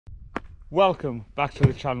Welcome back to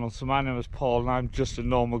the channel. So my name is Paul and I'm just a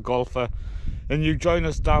normal golfer, and you join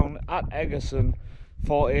us down at Egersund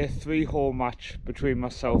for a 3-hole match between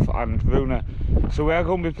myself and Runa. So we are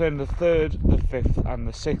going to be playing the 3rd, the 5th and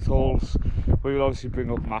the 6th holes. We will obviously bring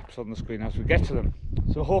up maps on the screen as we get to them.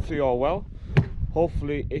 So hopefully you're well.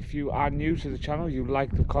 Hopefully if you are new to the channel, you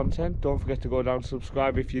like the content. Don't forget to go down and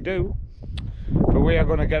subscribe if you do. But we are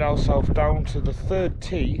going to get ourselves down to the 3rd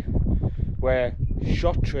tee, where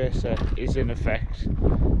shot tracer is in effect,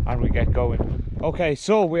 and we get going. Okay,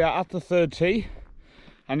 so we are at the 3rd tee,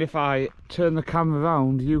 and if I turn the camera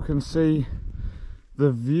around, you can see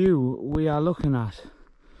the view we are looking at.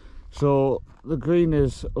 So the green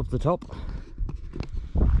is up the top,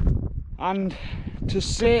 and to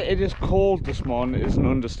say it is cold this morning is an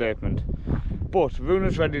understatement, but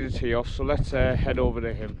Runa's ready to tee off, so let's head over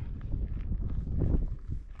to him.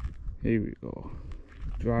 Here we go,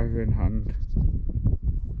 driver in hand.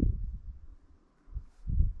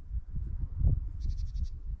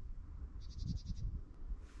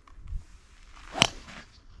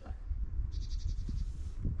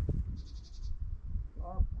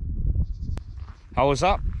 How was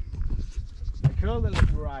that? Cool, they look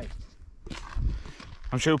right.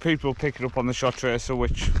 I'm sure people will pick it up on the shot tracer,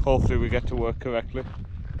 which hopefully we get to work correctly.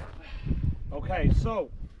 Okay,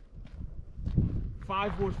 so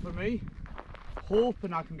 5 wood for me.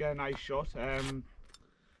 Hoping I can get a nice shot.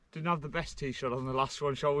 Didn't have the best tee shot on the last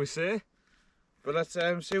one, shall we say? But let's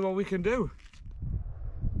see what we can do.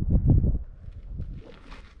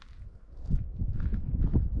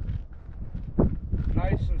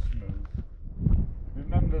 Nice and smooth.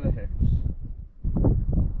 Remember the hips.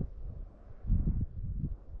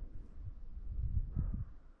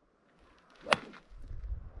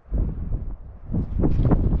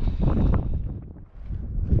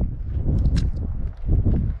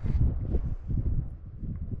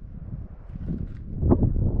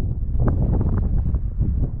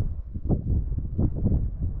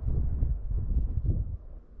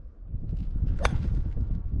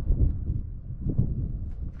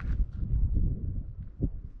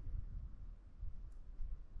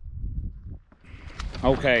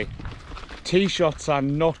 Okay, tee shots are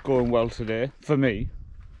not going well today for me.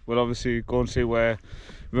 We'll obviously go and see where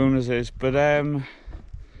Runa's is, but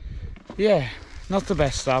yeah, not the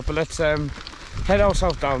best start. But let's head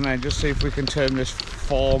ourselves down there and just see if we can turn this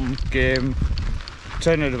form game,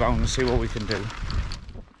 turn it around and see what we can do.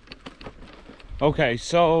 Okay,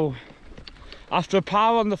 so after a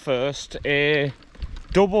par on the first, a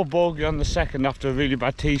double bogey on the second after a really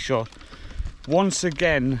bad tee shot, once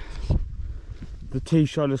again the tee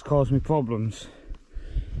shot has caused me problems.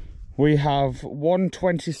 We have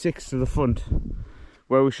 126 to the front,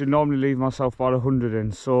 where we should normally leave myself about 100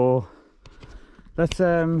 in. So let's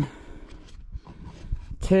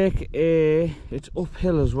take a, it's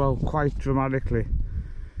uphill as well, quite dramatically.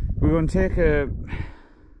 We're going to take a,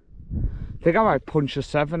 I think I might punch a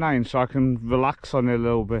 7-iron so I can relax on it a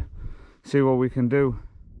little bit, see what we can do.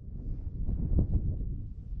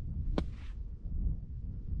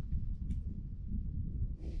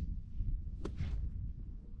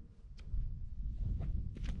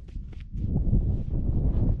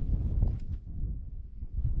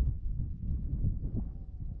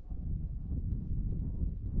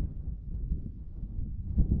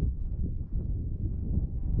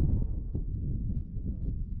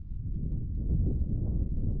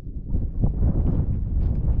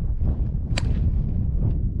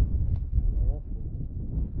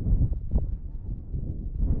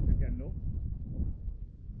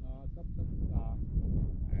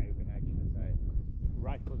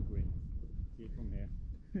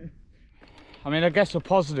 I mean, I guess the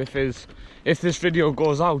positive is, if this video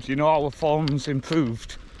goes out, you know our form's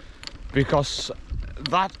improved, because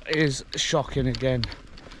that is shocking again.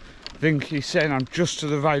 I think he's saying I'm just to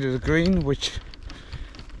the right of the green, which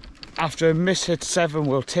after a miss hit 7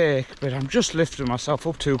 will take, but I'm just lifting myself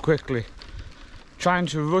up too quickly. Trying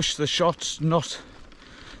to rush the shots, not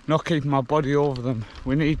keeping my body over them.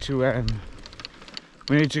 We need to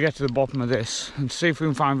get to the bottom of this and see if we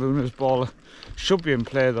can find Runa's ball. Should be in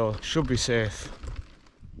play though, should be safe.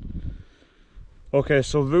 Okay,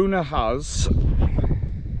 so Runa has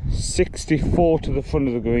 64 to the front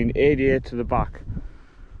of the green, 88 to the back.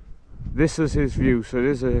 This is his view, so it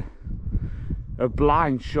is a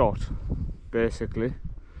blind shot basically,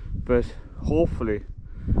 but hopefully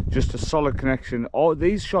just a solid connection. Oh,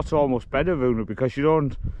 these shots are almost better, Runa, because you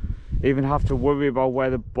don't even have to worry about where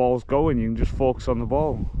the ball's going. You can just focus on the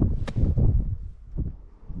ball.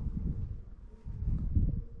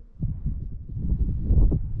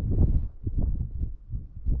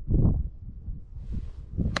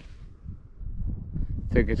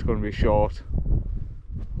 I think it's going to be short.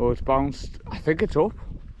 Oh, it's bounced. I think it's up.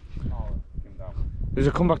 Oh, it came down. Does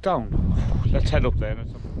it come back down? Let's head up there.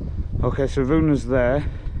 Okay, so Runa's there.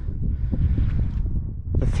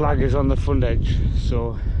 The flag is on the front edge,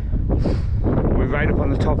 so we're right up on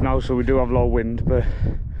the top now, so we do have low wind, but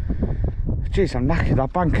jeez, I'm knackered.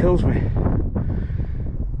 That bank kills me.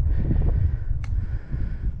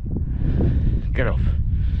 Get up.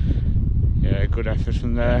 Yeah, good effort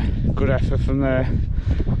from there. Good effort from there.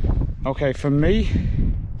 Okay, for me,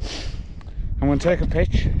 I'm going to take a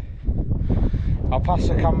pitch. I'll pass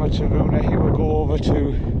the camera to Runa. He will go over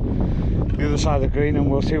to the other side of the green and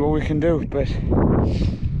we'll see what we can do. But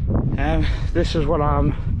this is what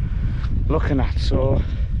I'm looking at, so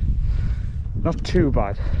not too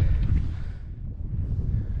bad.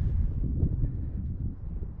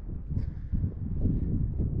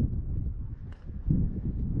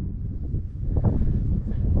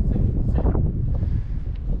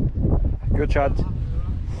 Good shot.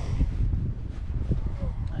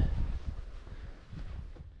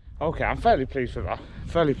 Okay, I'm fairly pleased with that.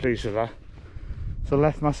 Fairly pleased with that. So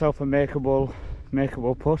left myself a makeable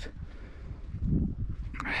putt.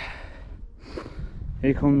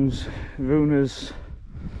 Here comes Runa's.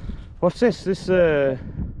 What's this? This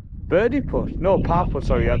birdie putt? No, par putt.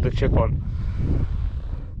 Sorry, I had the chip on.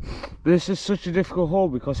 This is such a difficult hole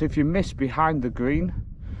because if you miss behind the green,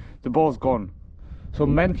 the ball's gone. So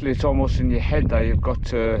mentally, it's almost in your head that you've got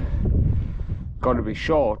to be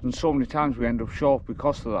short, and so many times we end up short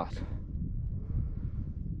because of that.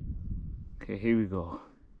 Okay, here we go.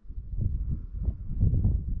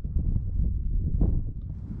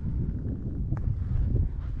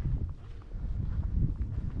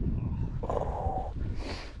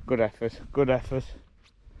 Good effort, good effort.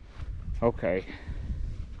 Okay.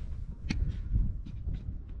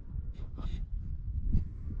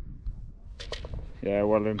 Yeah,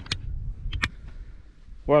 well in.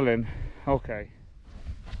 Well in. Okay.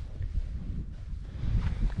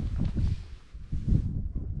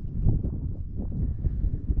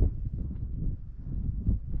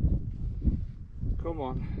 Come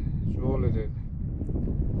on, let's roll it in.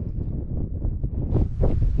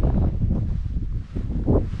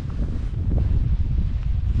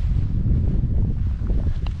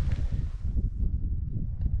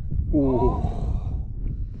 Ooh.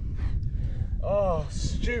 Oh,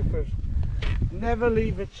 stupid. Never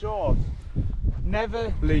leave it short.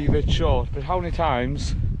 Never leave it short. But how many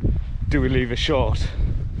times do we leave it short?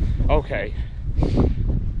 Okay.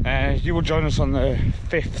 You will join us on the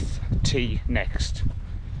 5th tee next.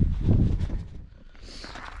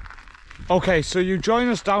 Okay, so you join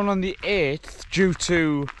us down on the 8th due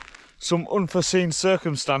to some unforeseen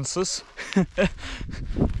circumstances.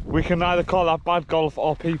 We can either call that bad golf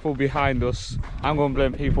or people behind us. I'm going to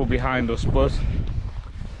blame people behind us, but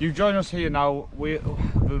you join us here now.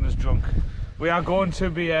 Runa's drunk. We are going to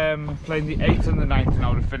be playing the 8th and the 9th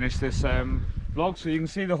now to finish this vlog. So you can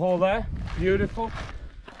see the hole there, beautiful.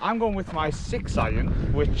 I'm going with my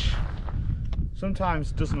 6-iron, which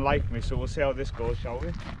sometimes doesn't like me, so we'll see how this goes, shall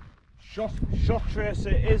we? Shot tracer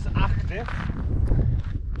is active,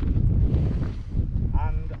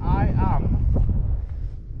 and I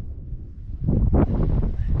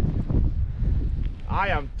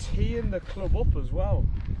am teeing the club up as well.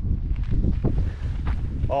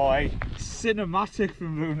 Oh, hey, cinematic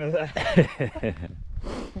from Runa there.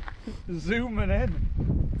 Zooming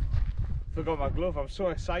in. Forgot my glove. I'm so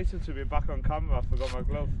excited to be back on camera. I forgot my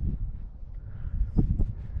glove.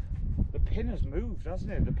 The pin has moved,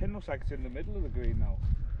 hasn't it? The pin looks like it's in the middle of the green now.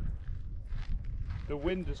 The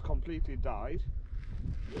wind has completely died.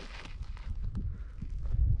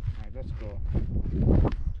 Right, let's go.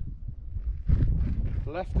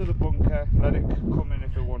 Left of the bunker, let it come in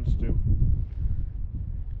if it wants to.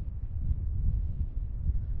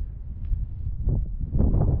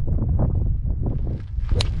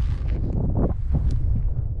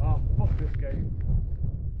 Oh, fuck this game.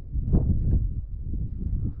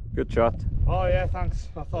 Good shot. Oh yeah, thanks.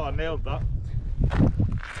 I thought I nailed that.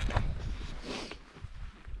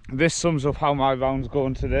 This sums up how my round's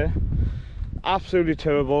going today. Absolutely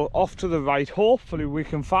terrible. Off to the right. Hopefully we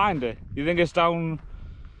can find it. You think it's down?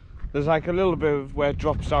 There's like a little bit of where it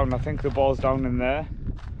drops down. I think the ball's down in there.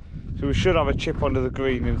 So we should have a chip under the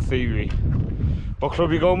green in theory. What club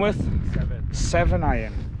are you going with?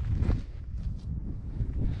 7-iron.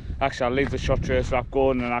 Actually, I'll leave the shot tracer app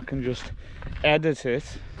going and I can just edit it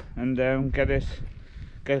and get it.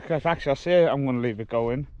 Actually, I'll say I'm going to leave it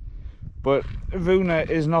going. But Runa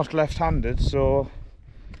is not left-handed, so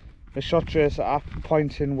the shot tracer app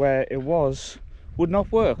pointing where it was would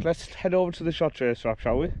not work. Let's head over to the shot tracer app,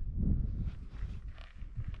 shall we?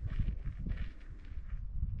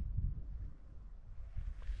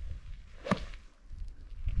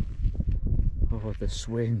 The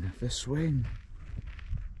swing, the swing.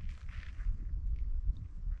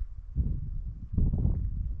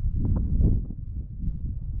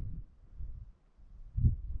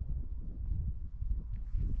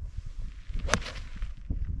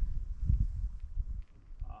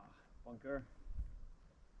 Bunker.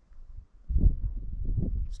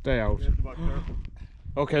 Stay out. Here's the bunker.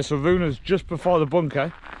 Okay, so Runa's just before the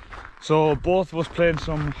bunker. So both of us playing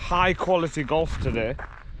some high quality golf today.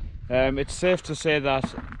 It's safe to say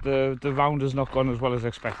that the round has not gone as well as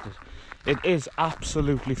expected. It is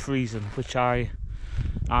absolutely freezing, which I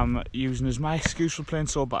am using as my excuse for playing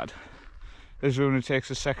so bad. As Runa takes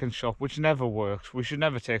a second shot, which never works. We should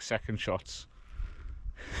never take second shots.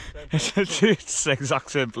 It's the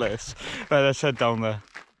exact same place. Right, let's head down there.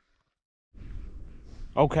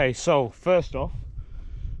 Okay, so first off,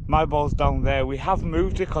 my ball's down there. We have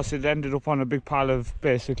moved it because it ended up on a big pile of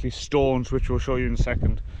basically stones, which we'll show you in a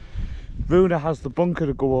second. Runa has the bunker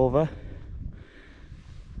to go over.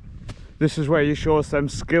 This is where you show us them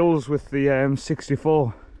skills with the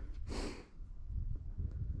 64.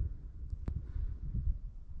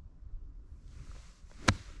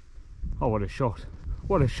 Oh, what a shot.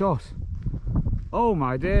 What a shot. Oh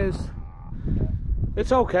my days.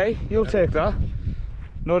 It's okay, you'll take that.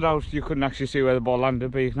 No doubt you couldn't actually see where the ball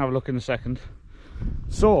landed, but you can have a look in a second.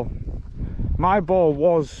 So, my ball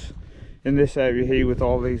was in this area here with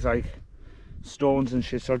all these like stones and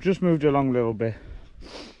shit, so I've just moved along a little bit.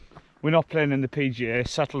 We're not playing in the PGA,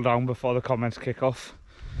 settle down before the comments kick off.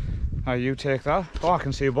 Now you take that. Oh, I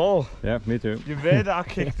can see a ball. Yeah, me too. You made that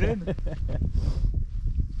kicked in.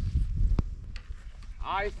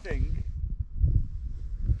 I think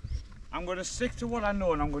I'm going to stick to what I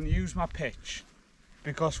know and I'm going to use my pitch.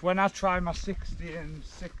 Because when I try my 60 and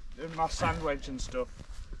my sand wedge and stuff,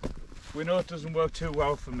 we know it doesn't work too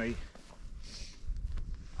well for me.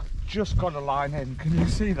 I've just got a line in, can you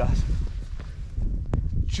see that?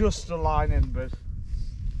 Just a line in, but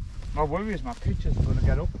my worry is my pitch isn't going to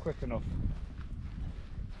get up quick enough.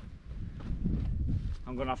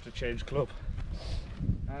 I'm going to have to change club.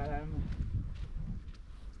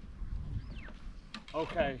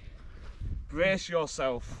 Okay, brace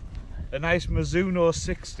yourself. A nice Mizuno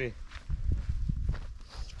 60.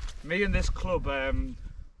 Me and this club,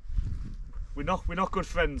 we're not good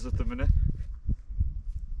friends at the minute.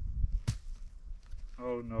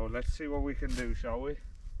 Oh no, let's see what we can do, shall we?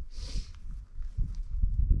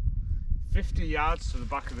 50 yards to the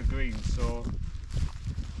back of the green, so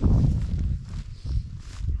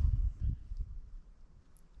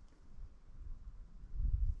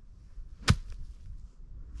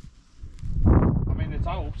I mean it's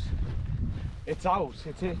out. It's out,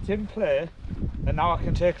 it's in play, and now I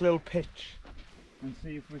can take a little pitch and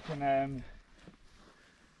see if we can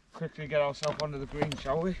quickly get ourselves onto the green,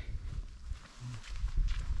 shall we?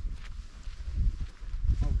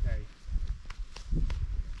 Okay.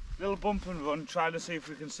 Little bump and run, try to see if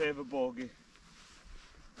we can save a bogey.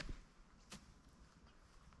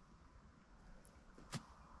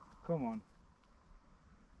 Come on.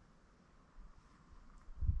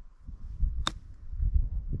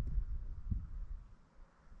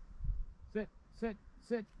 Sit, sit,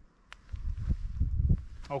 sit.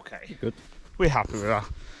 Okay. Good. We're happy with that.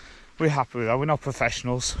 We're happy with that. We're not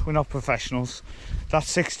professionals. We're not professionals. That's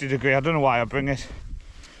 60 degree. I don't know why I bring it.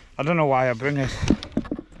 I don't know why I bring it.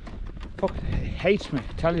 Fuck, hates me.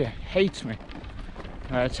 I tell you, hates me.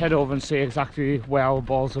 Let's head over and see exactly where our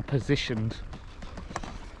balls are positioned.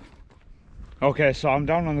 Okay, so I'm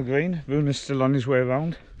down on the green. Runa's still on his way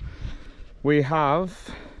around. We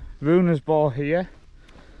have Runa's ball here.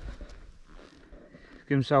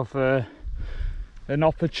 Give himself an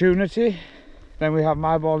opportunity. Then we have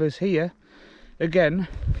my ball is here again,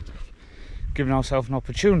 giving ourselves an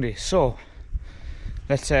opportunity. So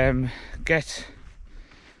let's get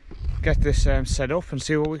this set up and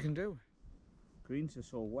see what we can do. Greens are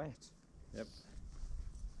so wet. Yep.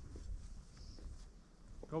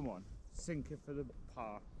 Come on, sink it for the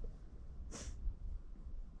par.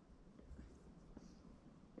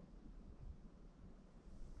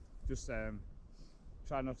 Just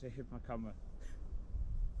try not to hit my camera.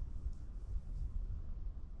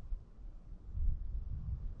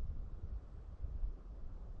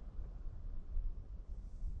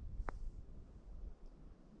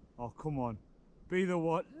 Oh, come on. Be the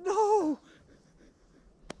one. No!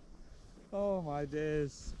 Oh, my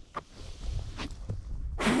days.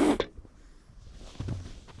 Does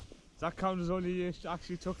that count as only you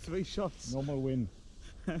actually took 3 shots? Normal win.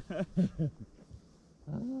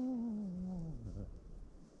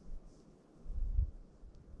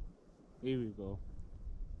 Here we go.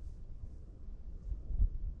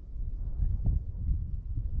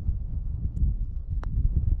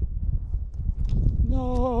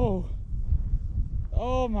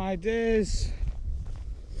 Oh my days.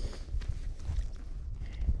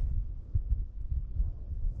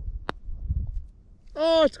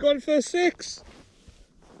 Oh, it's gone for a 6.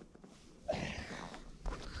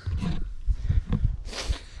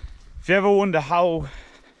 If you ever wonder how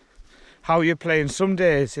you're playing, some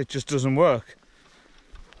days it just doesn't work.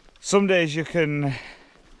 Some days you can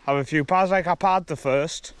have a few pars, like I parred the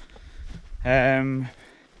first. I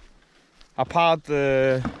parred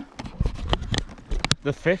the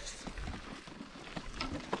 5th.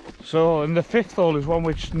 So, and the 5th hole is one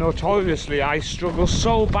which notoriously I struggle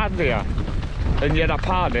so badly at, and yet I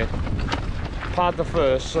parred it. Parred the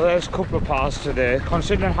first, so there's a couple of pars today.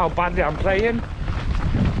 Considering how badly I'm playing,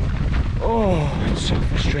 oh, it's so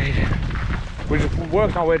frustrating. We just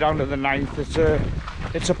worked our way down to the 9th.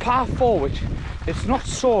 It's a par 4, which it's not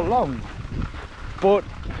so long, but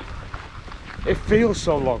it feels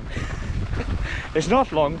so long. It's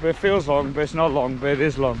not long, but it feels long, but it's not long, but it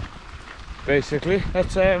is long. Basically,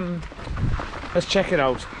 let's check it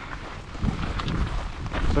out.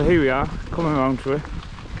 So here we are, coming around to it.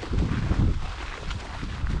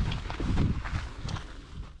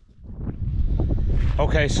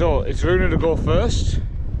 Okay, so it's Runa to go first.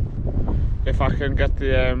 If I can get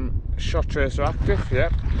the shot tracer active,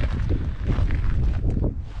 yep.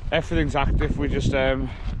 Everything's active, we just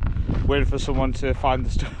waiting for someone to find the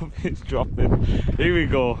stuff it's dropping. Here we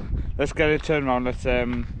go. Let's get it turned around. Let's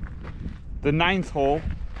the 9th hole.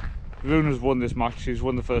 Runa's won this match. She's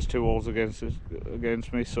won the first 2 holes against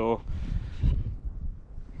me, so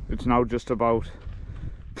it's now just about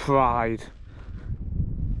pride.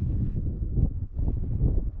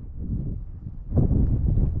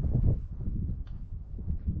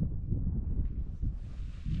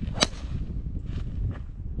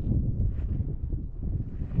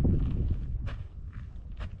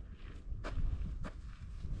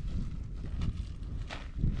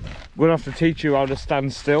 I'm gonna have to teach you how to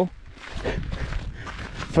stand still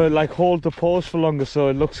for like hold the pose for longer so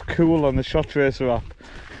it looks cool on the shot tracer app.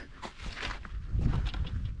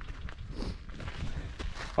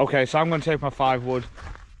 Okay, so I'm gonna take my 5 wood,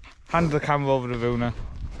 hand the camera over to Runa,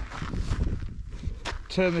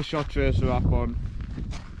 turn the shot tracer app on.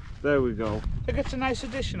 There we go. I think it's a nice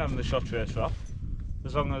addition having the shot tracer app,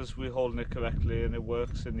 as long as we're holding it correctly and it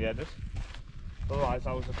works in the edit. Otherwise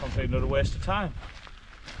that was a complete another waste of time.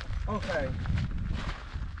 Okay.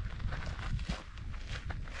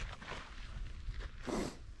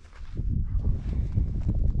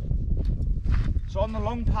 So on the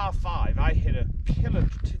long par 5, I hit a killer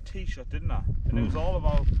tee shot, didn't I? And it was all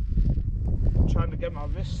about trying to get my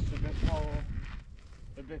wrists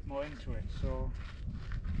a bit more into it. So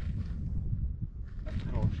let's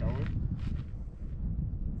go, shall we?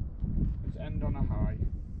 Let's end on a high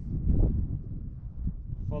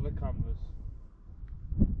for the cameras.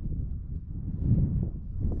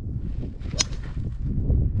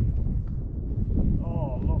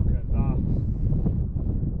 Oh, look at that.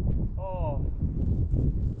 Oh.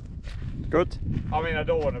 Good. I mean, I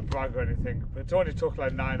don't want to brag or anything, but it only took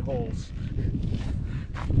like 9 holes.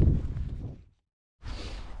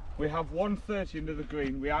 We have 130 into the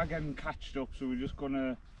green. We are getting catched up, so we're just going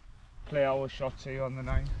to play our shots here on the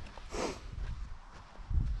 9.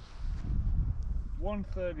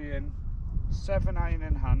 130 in, 7 iron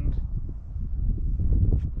in hand.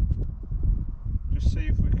 Just see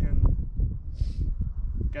if we can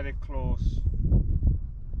get it close.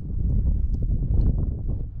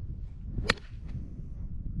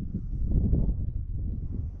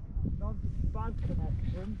 Not bad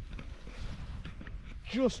connection.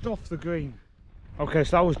 Just off the green. Okay,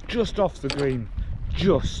 so that was just off the green.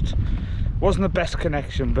 Just. Wasn't the best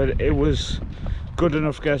connection, but it was good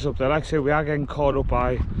enough to get us up there. Like I say, we are getting caught up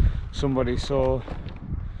by somebody, so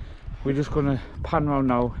we're just gonna pan around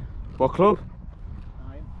now. What club?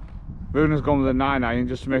 9. Runa's gone with a 9 iron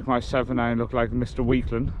just to make my 7 iron look like Mr.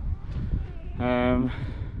 Weakland.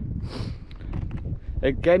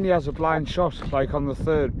 Again, he has a blind shot like on the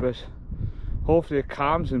 3rd, but hopefully it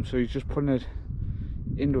calms him, so he's just putting it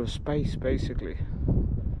into a space basically.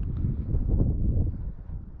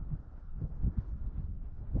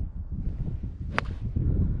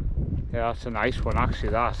 Yeah, that's a nice one actually.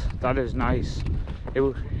 That is nice. It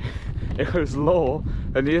was low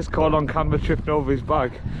and he is caught on camera tripping over his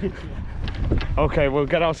bag. Okay, we'll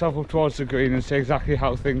get ourselves up towards the green and see exactly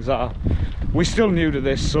how things are. We're still new to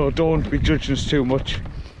this, so don't be judging us too much.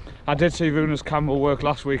 I did see Runa's camera work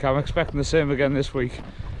last week. I'm expecting the same again this week,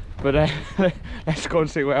 but let's go and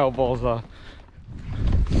see where our balls are.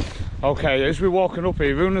 Okay, as we're walking up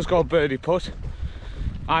here, Runa's got a birdie putt.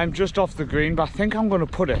 I'm just off the green, but I think I'm going to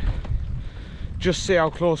put it. Just see how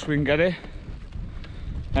close we can get it.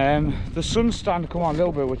 The sun's starting to come on a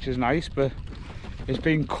little bit, which is nice, but it's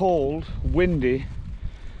been cold, windy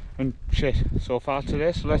and shit so far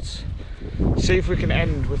today, so let's see if we can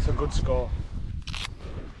end with a good score.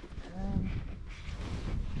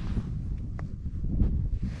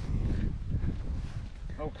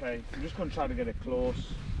 Okay, I'm just going to try to get it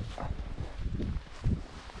close.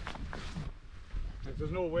 If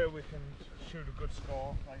there's no way we can shoot a good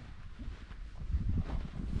score, like,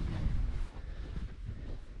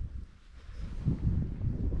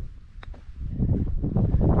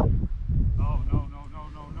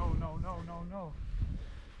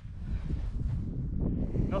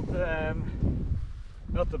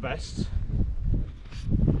 not the best,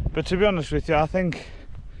 but to be honest with you, I think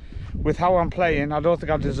with how I'm playing, I don't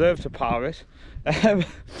think I deserve to par it.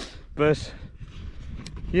 But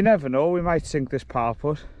you never know, we might sink this par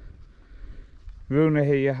putt. Runa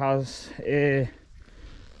here has a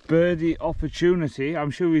birdie opportunity.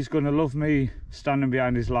 I'm sure he's going to love me standing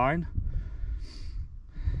behind his line.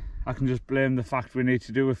 I can just blame the fact we need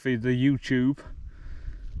to do it for the YouTube.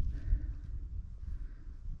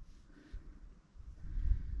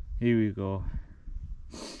 Here we go.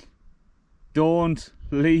 Don't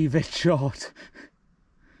leave it short.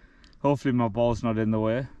 Hopefully my ball's not in the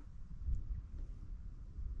way.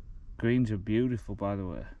 Greens are beautiful, by the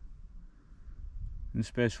way. In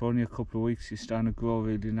space for only a couple of weeks, he's starting to grow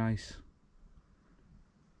really nice.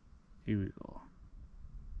 Here we go.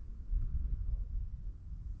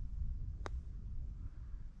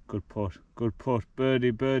 Good putt, good putt.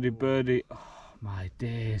 Birdie, birdie, birdie. Oh my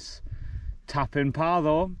days. Tap in par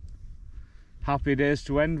though. Happy days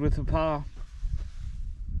to end with a par.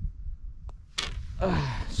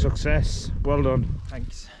 Success. Well done.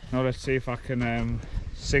 Thanks. Now let's see if I can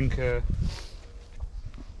sink an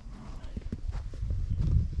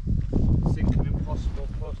impossible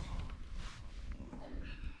putt.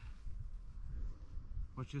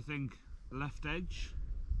 What do you think? Left edge?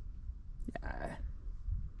 Yeah.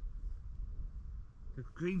 The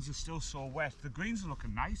greens are still so wet. The greens are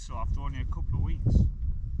looking nice though after only a couple of weeks.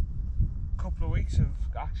 A couple of weeks of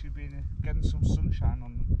actually been getting some sunshine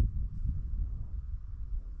on them.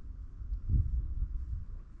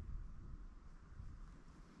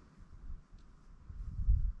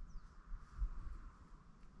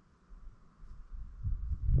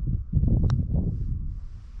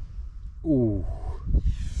 Ooh.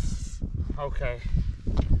 Okay.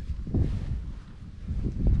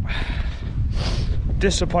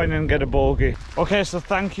 Disappointing to get a bogey. Okay, so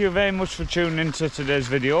thank you very much for tuning into today's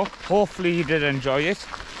video. Hopefully you did enjoy it.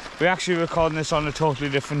 We're actually recording this on a totally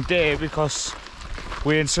different day because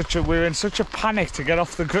we're in such a panic to get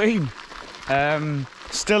off the green.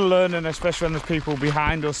 Still learning, especially when there's people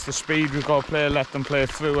behind us, the speed we've got to play, let them play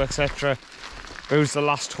through, etc. It was the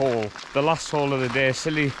last hole of the day.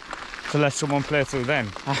 Silly to let someone play through then.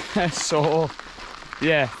 So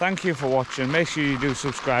yeah, thank you for watching. Make sure you do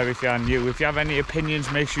subscribe if you're new. If you have any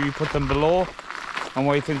opinions, make sure you put them below and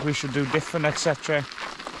what you think we should do different, etc.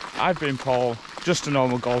 I've been Paul, just a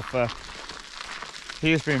normal golfer.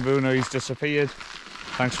 He has been Bruno, he's disappeared.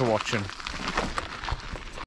 Thanks for watching.